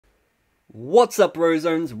What's up,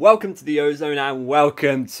 Rozones? Welcome to the Ozone and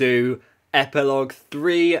welcome to Epilogue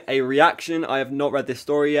 3, a reaction. I have not read this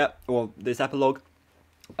story yet, or this epilogue.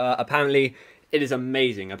 Apparently, it is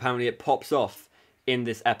amazing. Apparently, it pops off in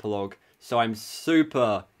this epilogue, so I'm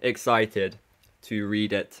super excited to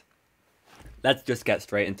read it. Let's just get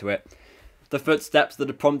straight into it. The footsteps that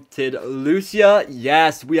have prompted Lucia.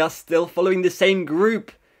 Yes, we are still following the same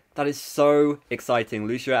group. That is so exciting.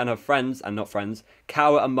 Lucia and her friends, and not friends,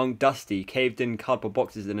 cower among dusty, caved-in cardboard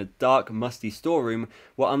boxes in a dark, musty storeroom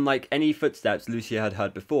were unlike any footsteps Lucia had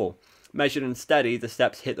heard before. Measured and steady, the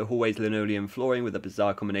steps hit the hallway's linoleum flooring with a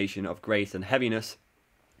bizarre combination of grace and heaviness.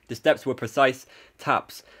 The steps were precise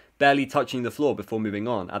taps, barely touching the floor before moving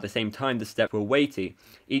on. At the same time, the steps were weighty.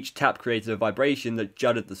 Each tap created a vibration that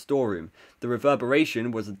jutted the storeroom. The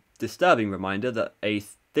reverberation was a disturbing reminder that a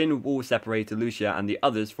thin wall separated Lucia and the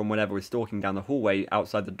others from whatever was stalking down the hallway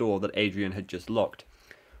outside the door that Adrian had just locked.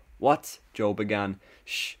 "What?" Joel began.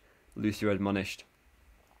 "Shh," Lucia admonished.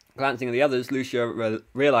 Glancing at the others, Lucia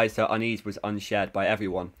realized her unease was shared by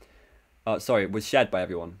everyone. Lucia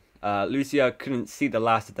couldn't see the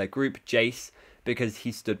last of their group, Jace, because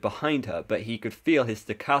he stood behind her, but he could feel his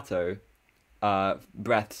staccato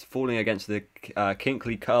breaths falling against the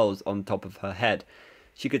kinkly curls on top of her head.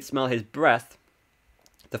 She could smell his breath.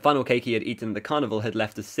 The funnel cake he had eaten at the carnival had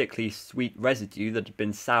left a sickly, sweet residue that had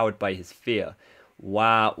been soured by his fear.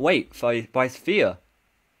 Wow. Wait, by his fear?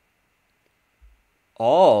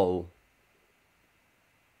 Oh.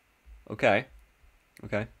 Okay.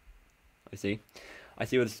 I see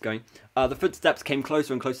where this is going. The footsteps came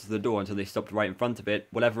closer and closer to the door until they stopped right in front of it.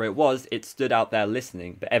 Whatever it was, it stood out there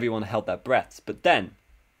listening, but everyone held their breaths. But then,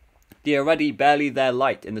 the already barely there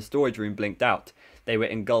light in the storage room blinked out. They were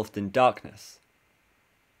engulfed in darkness.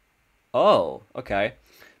 Oh, okay.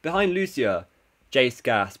 Behind Lucia, Jace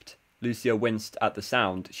gasped. Lucia winced at the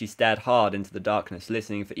sound. She stared hard into the darkness,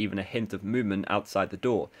 listening for even a hint of movement outside the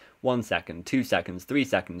door. 1 second, 2 seconds, 3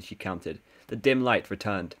 seconds, she counted. The dim light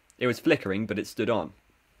returned. It was flickering, but it stood on.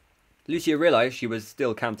 Lucia realized she was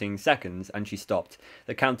still counting seconds, and she stopped.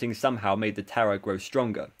 The counting somehow made the terror grow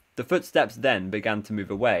stronger. The footsteps then began to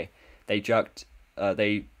move away. They juked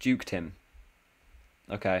him.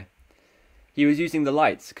 Okay. He was using the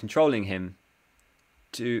lights, controlling him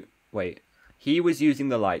to... He was using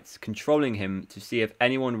the lights, controlling him to see if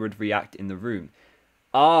anyone would react in the room.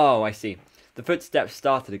 Oh, I see. The footsteps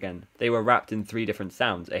started again. They were wrapped in 3 different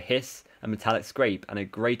sounds. A hiss, a metallic scrape, and a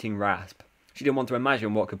grating rasp. She didn't want to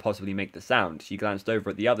imagine what could possibly make the sound. She glanced over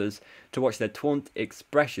at the others to watch their taunt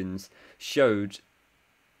expressions showed...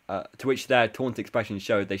 they shared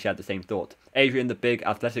the same thought. Adrian, the big,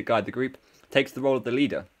 athletic guy of the group, takes the role of the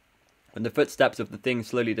leader. When the footsteps of the thing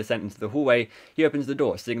slowly descend into the hallway, he opens the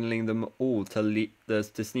door, signaling them all to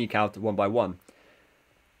sneak out one by one.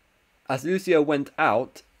 As Lucia went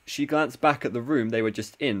out, she glanced back at the room they were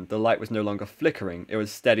just in. The light was no longer flickering. It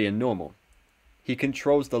was steady and normal. He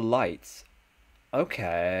controls the lights.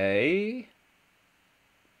 Okay.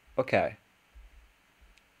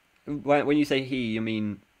 When you say he, you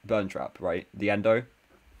mean Burntrap, right? The Endo?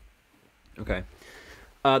 Okay.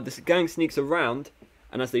 This gang sneaks around,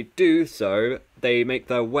 and as they do so, they make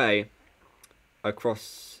their way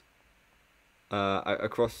across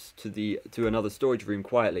to another storage room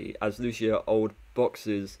quietly. As Lucia old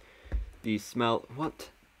boxes, the smell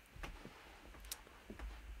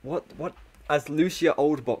As Lucia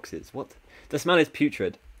old boxes, the smell is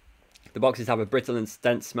putrid. The boxes have a brittle and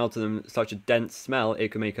dense smell to them, such a dense smell it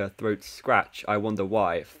could make her throat scratch. I wonder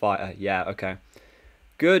why. Fire. Yeah, okay.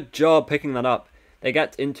 Good job picking that up. They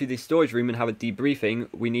get into the storage room and have a debriefing.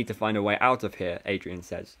 "We need to find a way out of here," Adrian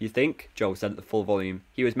says. "You think?" Joel said at the full volume.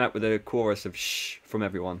 He was met with a chorus of shh from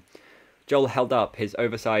everyone. Joel held up his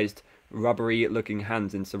oversized, rubbery-looking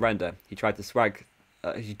hands in surrender. He tried the swag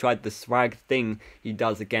thing he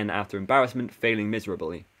does again after embarrassment, failing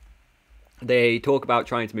miserably. They talk about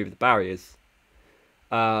trying to move the barriers.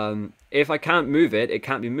 "If I can't move it, it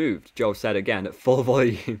can't be moved," Joel said again at full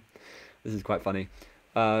volume. This is quite funny.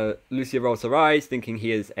 Lucia rolls her eyes, thinking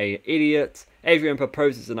he is an idiot. Adrian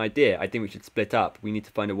proposes an idea. "I think we should split up. We need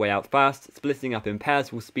to find a way out fast. Splitting up in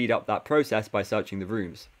pairs will speed up that process by searching the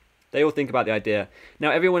rooms." They all think about the idea.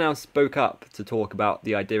 Now everyone else spoke up to talk about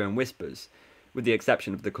the idea in whispers. With the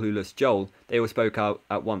exception of the clueless Joel, they all spoke out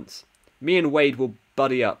at once. "Me and Wade will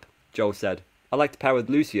buddy up," Joel said. "I'd like to pair with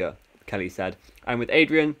Lucia," Kelly said. "And with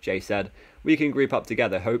Adrian," Jay said. "We can group up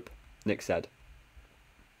together, Hope," Nick said.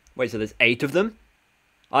 Wait, so there's 8 of them?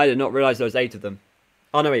 I did not realise there was 8 of them.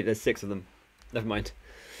 Oh no, wait, there's 6 of them. Never mind.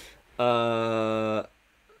 Oh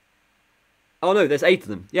no, there's 8 of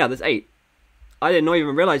them. Yeah, there's 8. I did not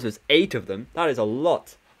even realise there was 8 of them. That is a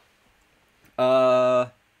lot.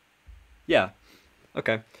 Yeah.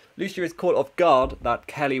 Okay. Lucia is caught off guard that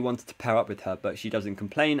Kelly wanted to pair up with her, but she doesn't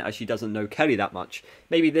complain as she doesn't know Kelly that much.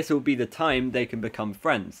 Maybe this will be the time they can become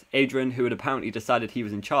friends. Adrian, who had apparently decided he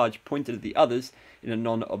was in charge, pointed at the others in a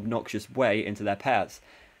non-obnoxious way into their pairs.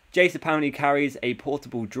 Jace apparently carries a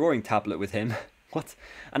portable drawing tablet with him. What?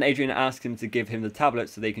 And Adrian asks him to give him the tablet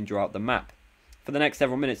so they can draw out the map. For the next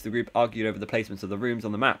several minutes, the group argued over the placements of the rooms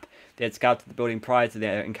on the map. They had scouted the building prior to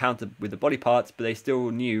their encounter with the body parts, but they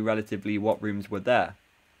still knew relatively what rooms were there.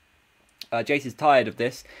 Jace is tired of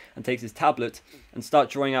this and takes his tablet and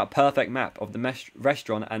starts drawing out a perfect map of the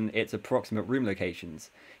restaurant and its approximate room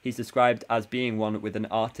locations. He's described as being one with an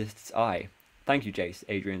artist's eye. Thank you, Jace,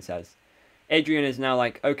 Adrian says. Adrian is now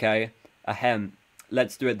like, okay, ahem,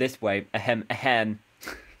 let's do it this way, ahem, ahem.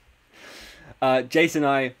 Jace and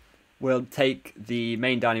I will take the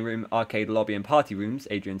main dining room, arcade, lobby and party rooms,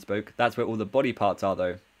 Adrian spoke. That's where all the body parts are,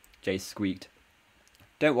 though, Jace squeaked.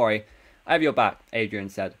 Don't worry, I have your back, Adrian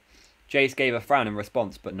said. Jace gave a frown in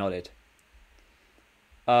response, but nodded.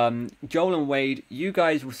 Joel and Wade, you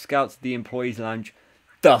guys will scout the employees' lounge,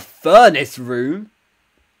 the furnace room,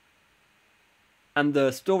 and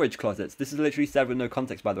the storage closets. This is literally said with no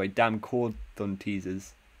context, by the way. Damn cordon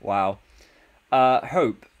teasers. Wow.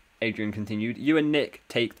 Hope, Adrian continued, you and Nick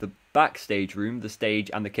take the backstage room, the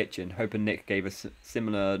stage, and the kitchen. Hope and Nick gave a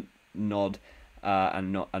similar nod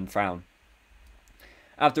and frown.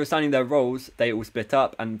 After assigning their roles, they all split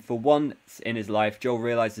up, and for once in his life, Joel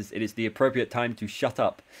realizes it is the appropriate time to shut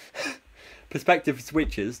up. Perspective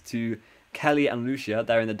switches to Kelly and Lucia.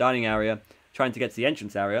 They're in the dining area, trying to get to the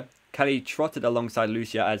entrance area. Kelly trotted alongside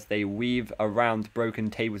Lucia as they weave around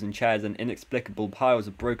broken tables and chairs and inexplicable piles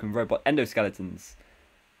of broken robot endoskeletons.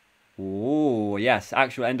 Oh, yes,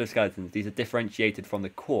 actual endoskeletons. These are differentiated from the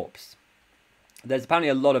corpse. There's apparently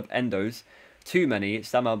a lot of endos. Too many.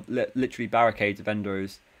 Some are literally barricades of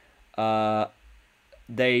endos.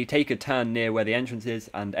 They take a turn near where the entrance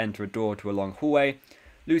is and enter a door to a long hallway.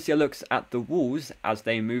 Lucia looks at the walls as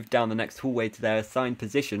they move down the next hallway to their assigned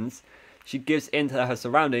positions. She gives in to her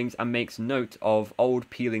surroundings and makes note of old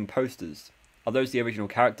peeling posters. Are those the original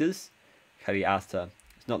characters? Kelly asked her.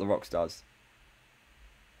 It's not the rock stars.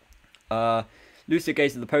 Lucia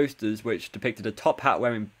gazed at the posters, which depicted a top hat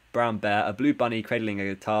wearing brown bear, a blue bunny cradling a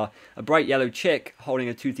guitar, a bright yellow chick holding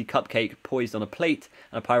a toothy cupcake poised on a plate,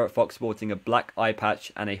 and a pirate fox sporting a black eye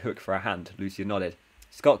patch and a hook for a hand. Lucia nodded.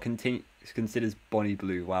 Scott considers Bonnie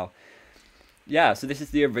blue. Wow. Yeah, so this is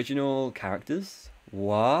the original characters.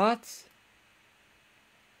 What?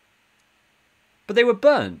 But they were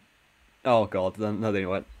burnt. Oh god, no they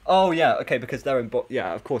weren't. Oh yeah, okay, because they're in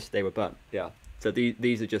yeah, of course they were burnt. Yeah. So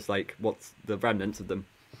these are just like what's the remnants of them.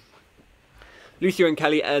 Lucia and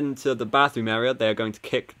Kelly enter the bathroom area. They are going to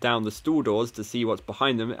kick down the stall doors to see what's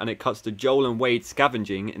behind them, and it cuts to Joel and Wade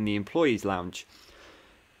scavenging in the employees' lounge.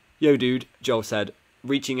 Yo, dude, Joel said,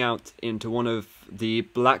 reaching out into one of the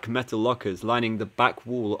black metal lockers lining the back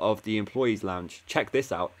wall of the employees' lounge. Check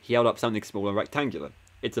this out. He held up something small and rectangular.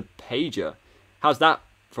 It's a pager. How's that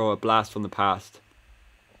for a blast from the past?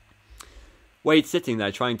 Wade's sitting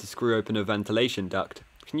there trying to screw open a ventilation duct.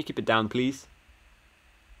 Can you keep it down, please?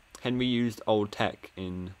 Henry used old tech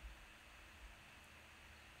in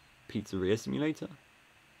Pizzeria Simulator?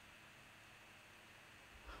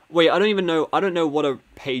 Wait, I don't know what a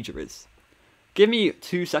pager is. Give me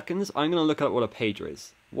 2 seconds. I'm going to look up what a pager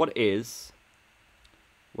is. What is...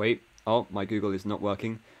 Wait. Oh, my Google is not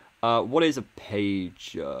working. What is a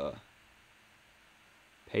pager?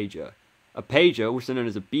 Pager. A pager, also known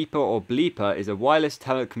as a beeper or bleeper, is a wireless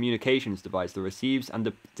telecommunications device that receives and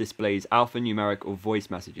displays alphanumeric or voice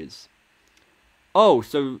messages. Oh,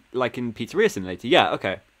 so like in Pizzeria Simulator. Yeah,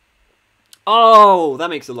 okay. Oh, that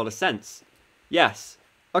makes a lot of sense. Yes.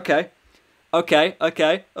 Okay. Okay.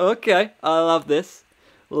 I love this.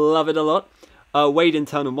 Love it a lot. Wade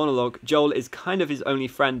internal monologue. Joel is kind of his only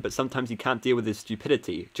friend, but sometimes he can't deal with his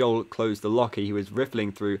stupidity. Joel closed the locker he was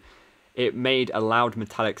riffling through. It made a loud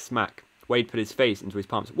metallic smack. Wade put his face into his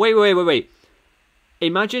palms. Wait.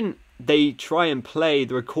 Imagine they try and play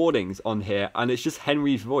the recordings on here and it's just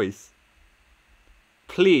Henry's voice.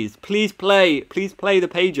 Please play the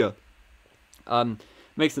pager.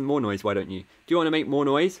 Make some more noise, why don't you? Do you want to make more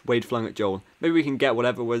noise? Wade flung at Joel. Maybe we can get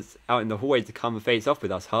whatever was out in the hallway to come and face off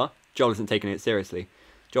with us, huh? Joel isn't taking it seriously.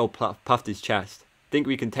 Joel puffed his chest. Think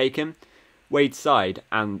we can take him? Wade sighed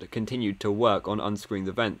and continued to work on unscrewing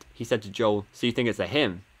the vent. He said to Joel, so you think it's a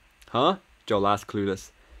him? Huh? Joel asked,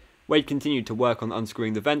 clueless. Wade continued to work on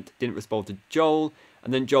unscrewing the vent, didn't respond to Joel,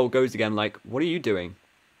 and then Joel goes again like, what are you doing?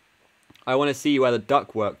 I want to see where the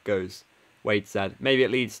ductwork goes. Wade said. Maybe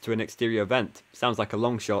it leads to an exterior vent. Sounds like a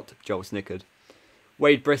long shot, Joel snickered.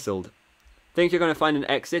 Wade bristled. Think you're going to find an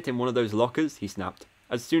exit in one of those lockers? He snapped.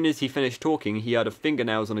 As soon as he finished talking, he heard of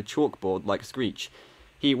fingernails on a chalkboard like Screech.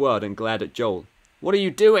 He whirred and glared at Joel. What are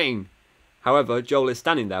you doing? However, Joel is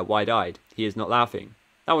standing there, wide-eyed. He is not laughing.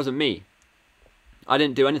 That wasn't me. I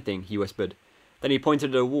didn't do anything, he whispered. Then he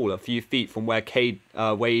pointed at a wall a few feet from where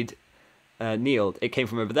Wade kneeled. It came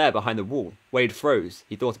from over there, behind the wall. Wade froze.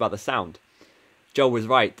 He thought about the sound. Joel was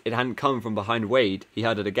right. It hadn't come from behind Wade. He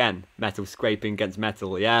heard it again. Metal scraping against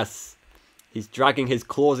metal. Yes. He's dragging his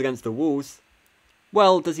claws against the walls.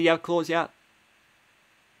 Well, does he have claws yet?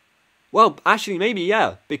 Well, actually, maybe,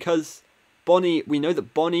 yeah. Because Bonnie... We know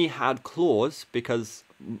that Bonnie had claws because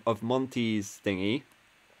of Monty's thingy.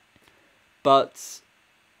 But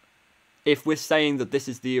if we're saying that this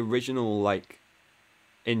is the original, like,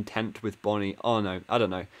 intent with Bonnie... Oh, no. I don't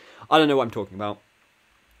know. I don't know what I'm talking about.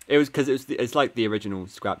 It was because it's like the original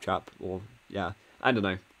Scrap Trap, or yeah, I don't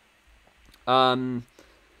know.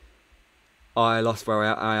 I lost where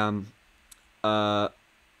I am.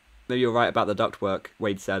 Maybe you're right about the ductwork,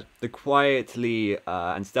 Wade said. They quietly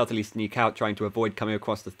and stealthily sneak out, trying to avoid coming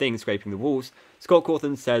across the thing scraping the walls. Scott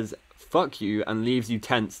Cawthon says, "Fuck you," and leaves you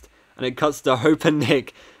tensed. And it cuts to Hope and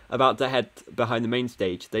Nick about to head behind the main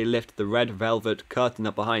stage. They lift the red velvet curtain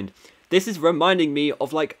up behind. This is reminding me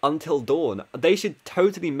of, like, Until Dawn. They should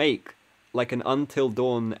totally make, like, an Until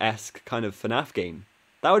Dawn-esque kind of FNAF game.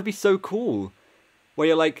 That would be so cool. Where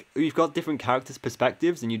you're, like, you've got different characters'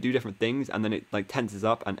 perspectives, and you do different things, and then it, like, tenses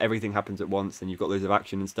up, and everything happens at once, and you've got loads of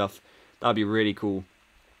action and stuff. That would be really cool.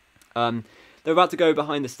 They're about to go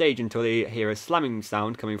behind the stage until they hear a slamming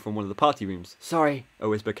sound coming from one of the party rooms. Sorry, a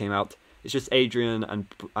whisper came out. It's just Adrian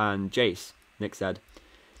and Jace, Nick said.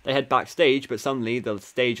 They head backstage, but suddenly the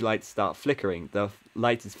stage lights start flickering. The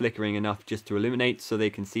light is flickering enough just to illuminate so they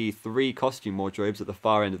can see 3 costume wardrobes at the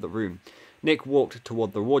far end of the room. Nick walked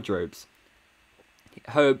toward the wardrobes.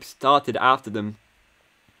 Hope started after them,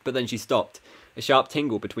 but then she stopped. A sharp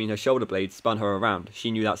tingle between her shoulder blades spun her around. She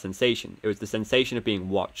knew that sensation. It was the sensation of being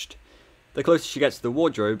watched. The closer she gets to the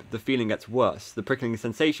wardrobe, the feeling gets worse. The prickling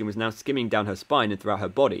sensation was now skimming down her spine and throughout her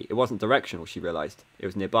body. It wasn't directional, she realized. It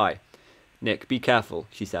was nearby. Nick, be careful,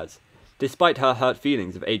 she says. Despite her hurt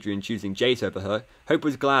feelings of Adrian choosing Jace over her, Hope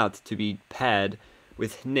was glad to be paired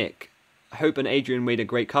with Nick. Hope and Adrian made a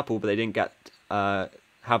great couple, but they didn't get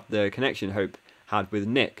have the connection Hope had with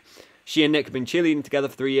Nick. She and Nick had been cheerleading together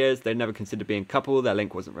for 3 years. They'd never considered being a couple. Their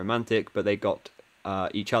link wasn't romantic, but they got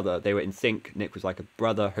each other. They were in sync. Nick was like a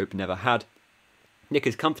brother Hope never had. Nick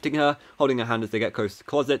is comforting her, holding her hand as they get close to the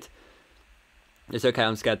closet. It's okay,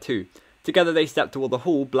 I'm scared too. Together they stepped toward the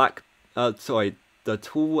tall black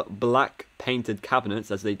painted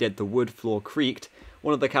cabinets. As they did, the wood floor creaked.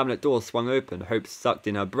 One of the cabinet doors swung open. Hope sucked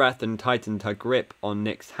in her breath and tightened her grip on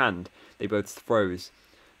Nick's hand. They both froze.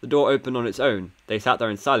 The door opened on its own. They sat there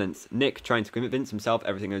in silence. Nick, trying to convince himself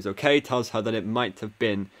everything was okay, tells her that it might have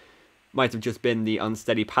just been the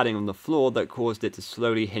unsteady padding on the floor that caused it to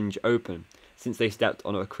slowly hinge open, since they stepped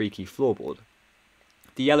on a creaky floorboard.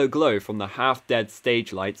 The yellow glow from the half-dead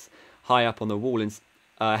stage lights high up on the wall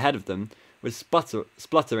ahead of them was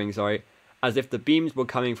spluttering, as if the beams were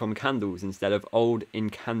coming from candles instead of old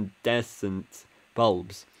incandescent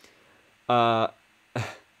bulbs.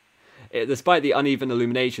 Despite the uneven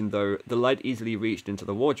illumination, though, the light easily reached into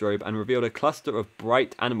the wardrobe and revealed a cluster of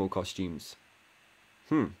bright animal costumes.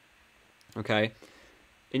 Okay.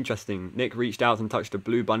 Interesting. Nick reached out and touched a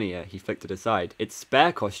blue bunny ear. He flicked it aside. It's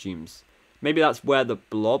spare costumes. Maybe that's where the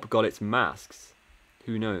blob got its masks.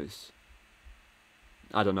 Who knows?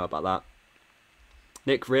 I don't know about that.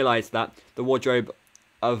 Nick realized that the wardrobe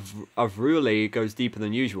of Ruli goes deeper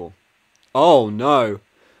than usual. Oh no!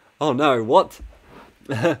 Oh no, what?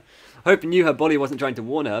 Hope knew her body wasn't trying to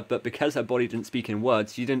warn her, but because her body didn't speak in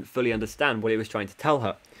words, she didn't fully understand what it was trying to tell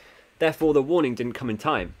her. Therefore, the warning didn't come in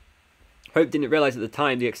time. Hope didn't realize at the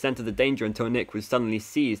time the extent of the danger until Nick was suddenly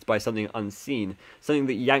seized by something unseen, something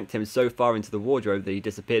that yanked him so far into the wardrobe that he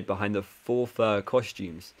disappeared behind the faux fur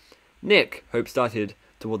costumes. Nick! Hope started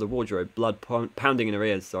toward the wardrobe, blood pounding in her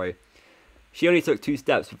ears, She only took 2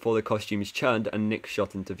 steps before the costumes churned and Nick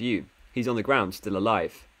shot into view. He's on the ground, still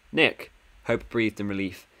alive. Nick! Hope breathed in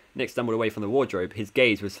relief. Nick stumbled away from the wardrobe. His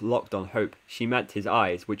gaze was locked on Hope. She met his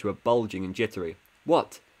eyes, which were bulging and jittery.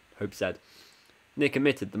 What? Hope said. Nick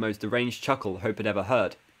emitted the most deranged chuckle Hope had ever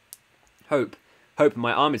heard. Hope,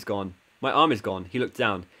 my arm is gone. My arm is gone. He looked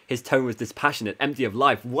down. His tone was dispassionate, empty of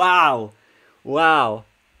life. Wow! Wow!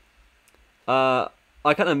 I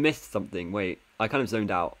kind of missed something. Wait, I kind of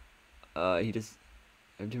zoned out. I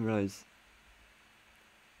didn't realize.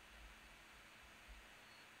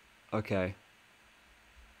 Okay.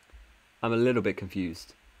 I'm a little bit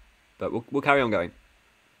confused, but we'll carry on going.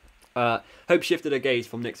 Hope shifted her gaze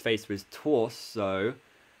from Nick's face to his torso,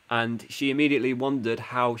 and she immediately wondered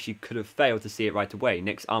how she could have failed to see it right away.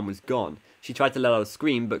 Nick's arm was gone. She tried to let out a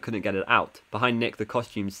scream, but couldn't get it out. Behind Nick, the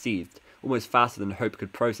costumes seethed, almost faster than Hope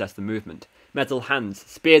could process the movement. Metal hands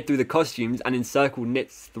speared through the costumes and encircled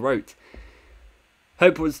Nick's throat.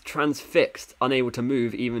 Hope was transfixed, unable to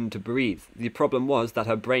move, even to breathe. The problem was that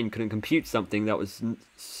her brain couldn't compute something that was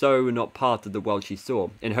so not part of the world she saw.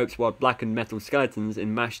 In Hope's world, blackened metal skeletons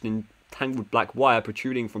enmeshed in tangled black wire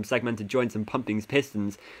protruding from segmented joints and pumping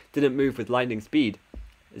pistons didn't move with lightning speed.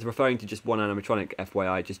 It's referring to just one animatronic,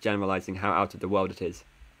 FYI, just generalizing how out of the world it is.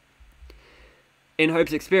 In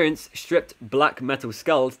Hope's experience, stripped black metal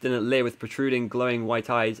skulls didn't leer with protruding, glowing white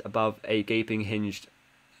eyes above a gaping, hinged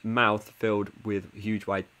mouth filled with huge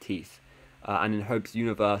white teeth. And in Hope's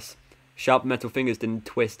universe, sharp metal fingers didn't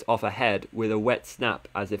twist off her head with a wet snap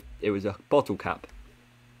as if it was a bottle cap.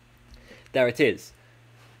 There it is.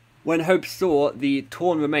 When Hope saw the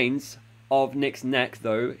torn remains of Nick's neck,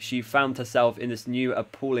 though, she found herself in this new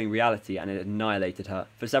appalling reality, and it annihilated her.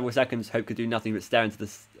 For several seconds, Hope could do nothing but stare into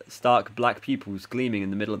the stark black pupils gleaming in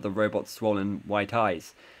the middle of the robot's swollen white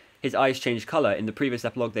eyes. His eyes changed colour. In the previous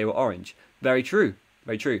epilogue, they were orange. Very true.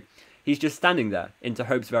 Very true. He's just standing there, into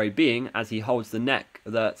Hope's very being, as he holds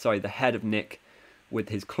the head of Nick with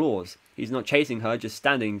his claws. He's not chasing her, just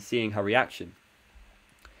standing, seeing her reaction.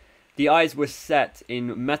 The eyes were set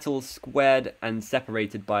in metal, squared and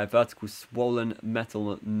separated by a vertical swollen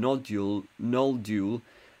metal nodule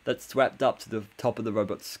that swept up to the top of the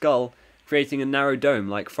robot's skull, creating a narrow dome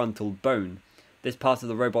like frontal bone. This part of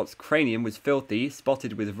the robot's cranium was filthy,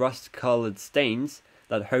 spotted with rust-coloured stains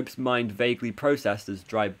that Hope's mind vaguely processed as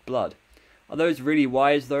dry blood. Are those really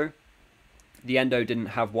wires, though? The Endo didn't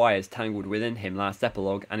have wires tangled within him last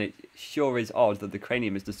epilogue, and it sure is odd that the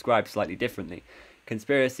cranium is described slightly differently.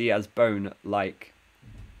 Conspiracy as bone-like.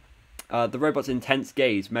 The robot's intense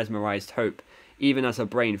gaze mesmerized Hope, even as her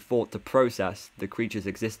brain fought to process the creature's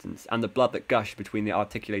existence, and the blood that gushed between the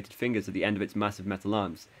articulated fingers at the end of its massive metal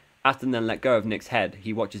arms. Afton then let go of Nick's head.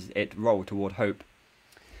 He watches it roll toward Hope.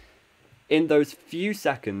 In those few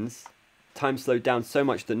seconds, time slowed down so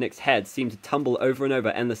much that Nick's head seemed to tumble over and over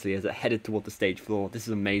endlessly as it headed toward the stage floor. This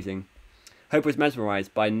is amazing. Hope was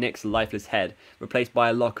mesmerized by Nick's lifeless head, replaced by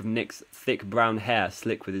a lock of Nick's thick brown hair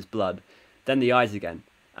slick with his blood. Then the eyes again,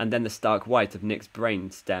 and then the stark white of Nick's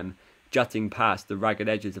brain stem, jutting past the ragged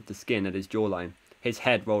edges of the skin at his jawline. His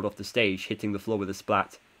head rolled off the stage, hitting the floor with a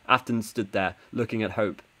splat. Afton stood there, looking at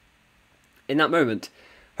Hope. In that moment,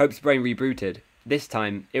 Hope's brain rebooted. This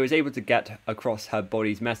time, it was able to get across her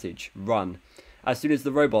body's message, run. As soon as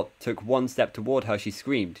the robot took one step toward her, she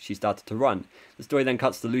screamed. She started to run. The story then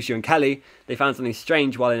cuts to Lucia and Kelly. They found something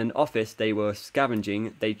strange while in an office they were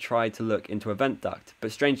scavenging. They tried to look into a vent duct,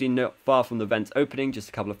 but strangely not far from the vent's opening, just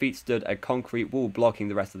a couple of feet, stood a concrete wall blocking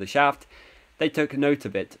the rest of the shaft. They took note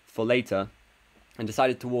of it for later and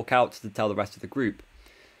decided to walk out to tell the rest of the group.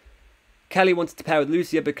 Kelly wanted to pair with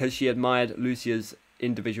Lucia because she admired Lucia's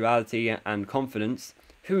individuality and confidence.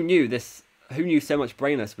 Who knew so much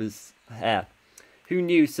braininess was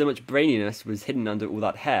hidden under all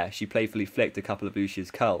that hair? She playfully flicked a couple of Lucia's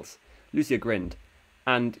curls. Lucia grinned,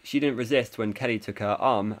 and she didn't resist when Kelly took her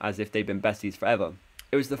arm as if they'd been besties forever.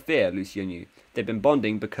 It was the fear, Lucia knew. They'd been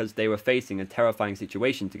bonding because they were facing a terrifying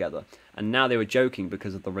situation together, and now they were joking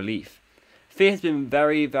because of the relief. Fear has been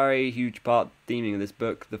very, very huge part theming of this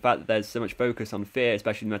book. The fact that there's so much focus on fear,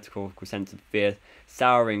 especially the metaphorical sense of fear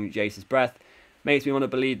souring Jace's breath, makes me want to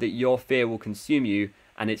believe that your fear will consume you,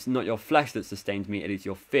 and it's not your flesh that sustains me, it is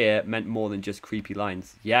your fear, meant more than just creepy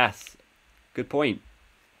lines. Yes, good point.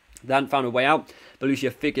 They hadn't found a way out, but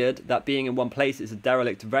Lucia figured that being in one place is a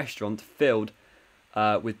derelict restaurant filled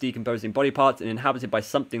with decomposing body parts and inhabited by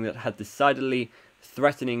something that had decidedly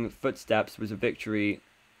threatening footsteps was a victory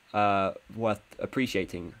worth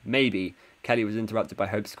appreciating. Maybe. Kelly was interrupted by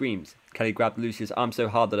Hope's screams. Kelly grabbed Lucia's arm so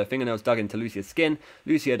hard that her fingernails dug into Lucia's skin.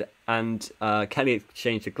 Lucia and Kelly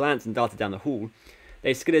exchanged a glance and darted down the hall.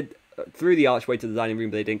 They skidded through the archway to the dining room,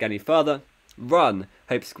 but they didn't get any further. Run!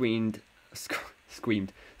 Hope screamed as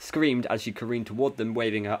she careened toward them,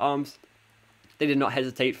 waving her arms. They did not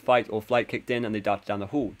hesitate. Fight or flight kicked in, and they darted down the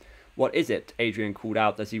hall. What is it? Adrian called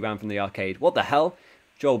out as he ran from the arcade. What the hell?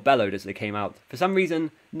 Joel bellowed as they came out. For some reason,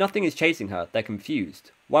 nothing is chasing her. They're confused.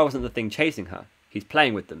 Why wasn't the thing chasing her? He's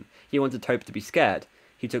playing with them. He wanted Hope to be scared.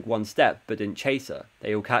 He took one step, but didn't chase her.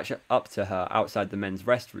 They all catch up to her outside the men's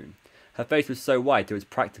restroom. Her face was so white it was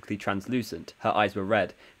practically translucent. Her eyes were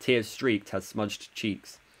red. Tears streaked her smudged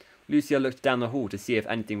cheeks. Lucia looked down the hall to see if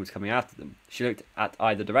anything was coming after them. She looked at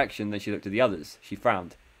either direction, then she looked at the others. She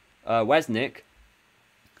frowned. Where's Nick?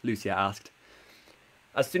 Lucia asked.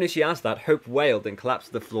 As soon as she asked that, Hope wailed and collapsed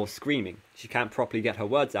to the floor screaming. She can't properly get her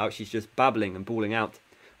words out, she's just babbling and bawling out.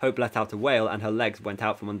 Hope let out a wail and her legs went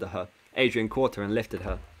out from under her. Adrian caught her and lifted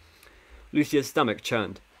her. Lucia's stomach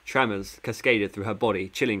churned. Tremors cascaded through her body,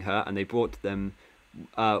 chilling her, and they brought with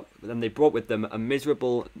them a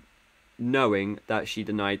miserable knowing that she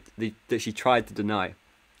tried to deny.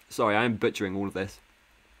 Sorry, I am butchering all of this.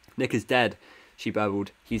 Nick is dead, she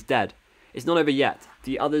babbled. He's dead. It's not over yet.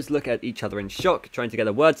 The others look at each other in shock, trying to get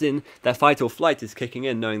their words in. Their fight or flight is kicking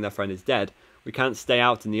in, knowing their friend is dead. We can't stay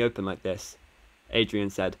out in the open like this, Adrian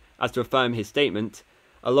said. As to affirm his statement,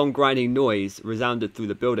 a long grinding noise resounded through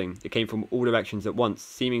the building. It came from all directions at once,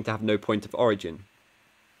 seeming to have no point of origin.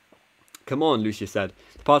 Come on, Lucia said.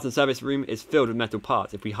 The parts and service room is filled with metal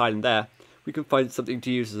parts. If we hide in there, we can find something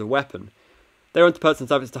to use as a weapon. They went to parts and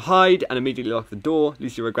service to hide and immediately locked the door.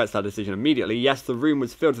 Lucia regrets that decision immediately. Yes, the room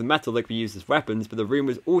was filled with metal that could be used as weapons, but the room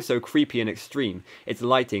was also creepy and extreme. Its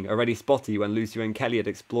lighting, already spotty when Lucia and Kelly had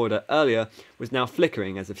explored it earlier, was now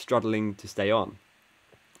flickering as if struggling to stay on.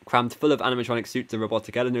 Crammed full of animatronic suits and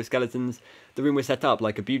robotic endoskeletons, the room was set up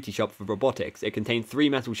like a beauty shop for robotics. It contained 3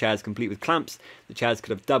 metal chairs complete with clamps. The chairs could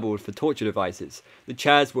have doubled for torture devices. The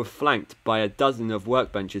chairs were flanked by a dozen of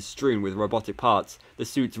workbenches strewn with robotic parts. The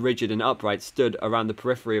suits, rigid and upright, stood around the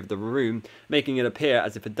periphery of the room, making it appear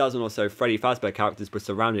as if a dozen or so Freddy Fazbear characters were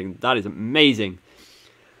surrounding. That is amazing.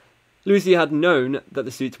 Lucy had known that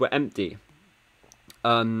the suits were empty.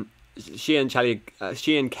 She and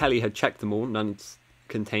Kelly had checked them all. None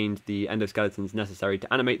contained the endoskeletons necessary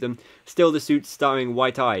to animate them. Still, the suits' starring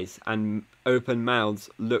white eyes and open mouths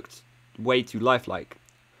looked way too lifelike.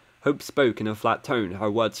 Hope spoke in a flat tone,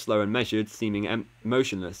 her words slow and measured, seeming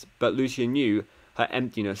motionless, but Lucia knew her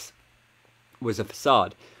emptiness was a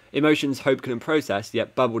facade. Emotions Hope couldn't process,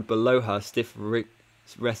 yet bubbled below her stiff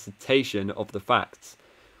recitation of the facts.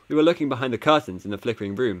 We were looking behind the curtains in the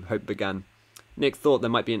flickering room, Hope began. Nick thought there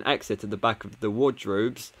might be an exit at the back of the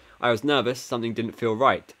wardrobes. I was nervous, something didn't feel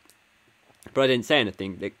right. But I didn't say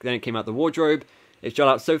anything. Then it came out the wardrobe. It shot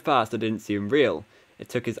out so fast I didn't see him reel. It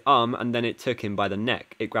took his arm, and then it took him by the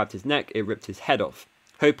neck. It grabbed his neck, it ripped his head off.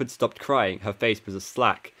 Hope had stopped crying. Her face was a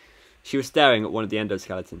slack. She was staring at one of the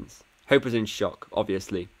endoskeletons. Hope was in shock,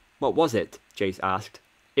 obviously. What was it? Jace asked.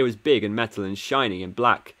 It was big and metal and shiny and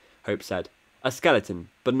black, Hope said. A skeleton,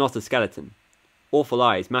 but not a skeleton. Awful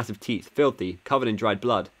eyes, massive teeth, filthy, covered in dried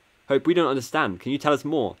blood. Hope, we don't understand. Can you tell us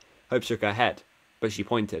more? Hope shook her head, but she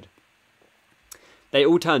pointed. They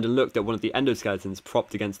all turned and looked at one of the endoskeletons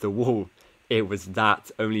propped against the wall. It was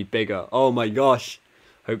that, only bigger. Oh my gosh,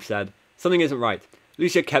 Hope said. Something isn't right.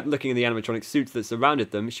 Lucia kept looking at the animatronic suits that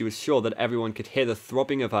surrounded them. She was sure that everyone could hear the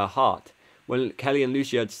throbbing of her heart. When Kelly and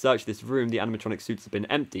Lucia had searched this room, the animatronic suits had been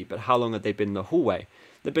empty, but how long had they been in the hallway?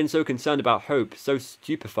 They'd been so concerned about Hope, so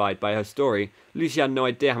stupefied by her story, Lucia had no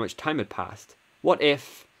idea how much time had passed. What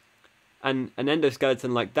if an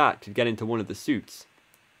endoskeleton like that could get into one of the suits?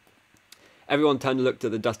 Everyone turned and looked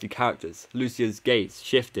at the dusty characters. Lucia's gaze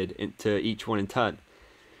shifted into each one in turn.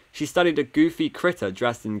 She studied a goofy critter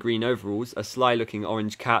dressed in green overalls, a sly-looking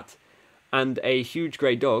orange cat, and a huge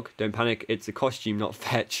grey dog, don't panic, it's a costume, not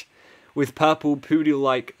fetch, with purple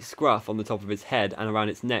poodle-like scruff on the top of its head and around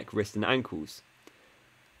its neck, wrist and ankles.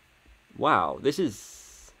 Wow, this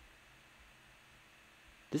is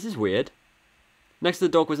weird. Next to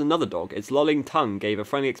the dog was another dog. Its lolling tongue gave a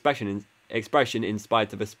friendly expression in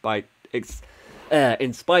spite of its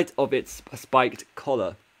spiked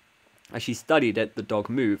collar. As she studied it, the dog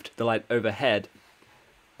moved. The light overhead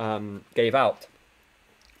gave out.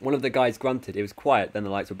 One of the guys grunted. It was quiet, then the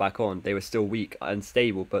lights were back on. They were still weak,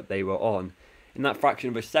 unstable, but they were on. In that fraction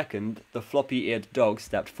of a second, the floppy-eared dog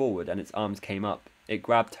stepped forward and its arms came up. It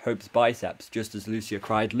grabbed Hope's biceps just as Lucia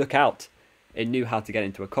cried, "Look out!" It knew how to get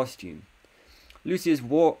into a costume. Lucia's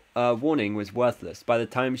warning was worthless. By the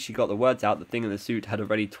time she got the words out, the thing in the suit had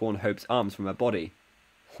already torn Hope's arms from her body.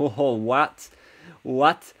 Oh, what?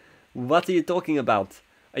 What? What are you talking about?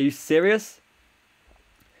 Are you serious?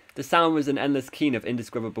 The sound was an endless keen of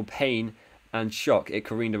indescribable pain and shock. It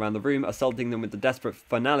careened around the room, assaulting them with the desperate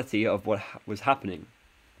finality of what was happening.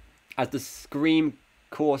 As the scream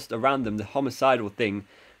coursed around them, the homicidal thing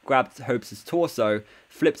grabbed Hope's torso,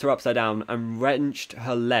 flipped her upside down, and wrenched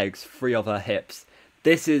her legs free of her hips.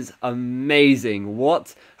 This is amazing.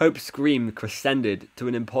 What? Hope's scream crescended to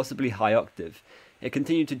an impossibly high octave. It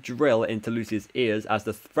continued to drill into Lucia's ears as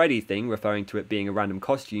the Freddy thing, referring to it being a random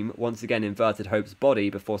costume, once again inverted Hope's body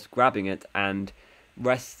before grabbing it and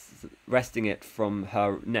resting it from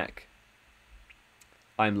her neck.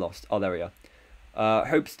 I'm lost. Oh, there we are.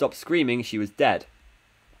 Hope stopped screaming. She was dead.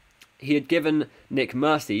 He had given Nick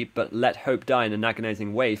mercy, but let Hope die in an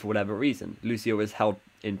agonizing way for whatever reason. Lucia was held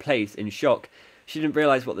in place, in shock. She didn't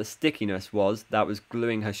realize what the stickiness was that was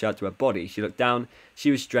gluing her shirt to her body. She looked down. She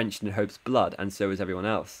was drenched in Hope's blood, and so was everyone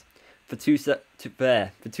else. For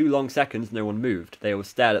two long seconds, no one moved. They all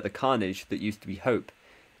stared at the carnage that used to be Hope.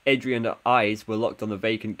 Adrian's eyes were locked on the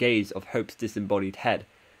vacant gaze of Hope's disembodied head.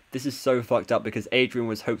 This is so fucked up because Adrian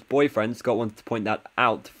was Hope's boyfriend. Scott wanted to point that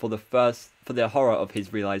out for the horror of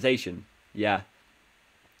his realization. Yeah.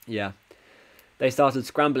 They started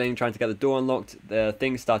scrambling, trying to get the door unlocked. The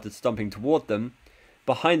thing started stomping toward them.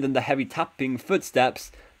 Behind them, the heavy tapping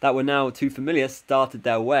footsteps that were now too familiar started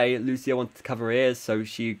their way. Lucia wanted to cover her ears so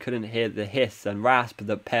she couldn't hear the hiss and rasp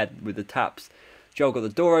that paired with the taps. Joel got the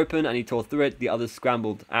door open and he tore through it. The others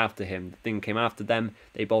scrambled after him. The thing came after them.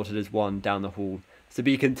 They bolted as one down the hall. To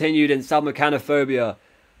be continued in Somniphobia.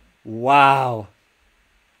 Wow.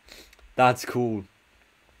 That's cool.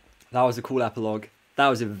 That was a cool epilogue. That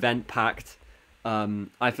was event-packed.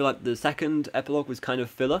 I feel like the second epilogue was kind of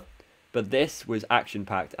filler, but this was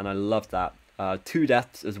action-packed, and I loved that. 2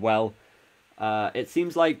 deaths as well. It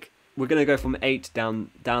seems like we're going to go from 8 down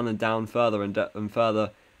further and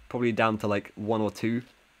further, probably down to like 1 or 2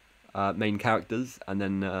 main characters, and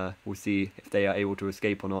then we'll see if they are able to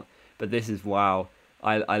escape or not. But this is, wow.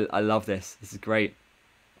 I love this. This is great.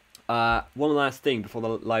 One last thing before the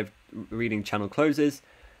live reading channel closes.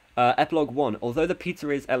 Epilogue 1. Although the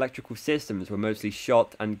pizzeria's electrical systems were mostly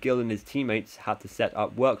shot and Gil and his teammates had to set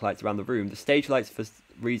up work lights around the room, the stage lights, for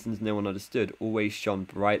reasons no one understood, always shone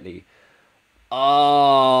brightly.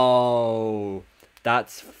 Oh,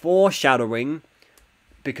 that's foreshadowing,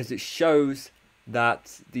 because it shows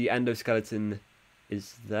that the endoskeleton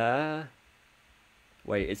is there.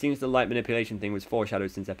 Wait, it seems the light manipulation thing was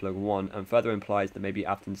foreshadowed since epilogue 1, and further implies that maybe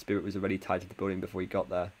Afton's spirit was already tied to the building before he got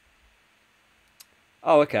there.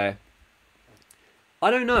 Oh, okay. I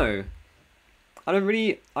don't know.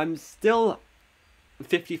 I'm still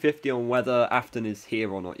 50-50 on whether Afton is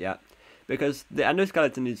here or not yet. Because the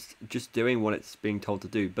endoskeleton is just doing what it's being told to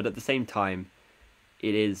do. But at the same time,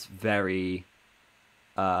 it is very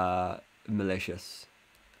malicious.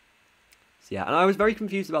 So yeah, and I was very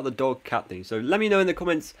confused about the dog-cat thing. So let me know in the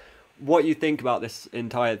comments what you think about this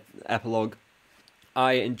entire epilogue.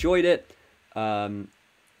 I enjoyed it.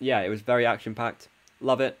 Yeah, it was very action-packed.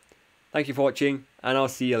 Love it. Thank you for watching, and I'll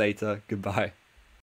see you later. Goodbye.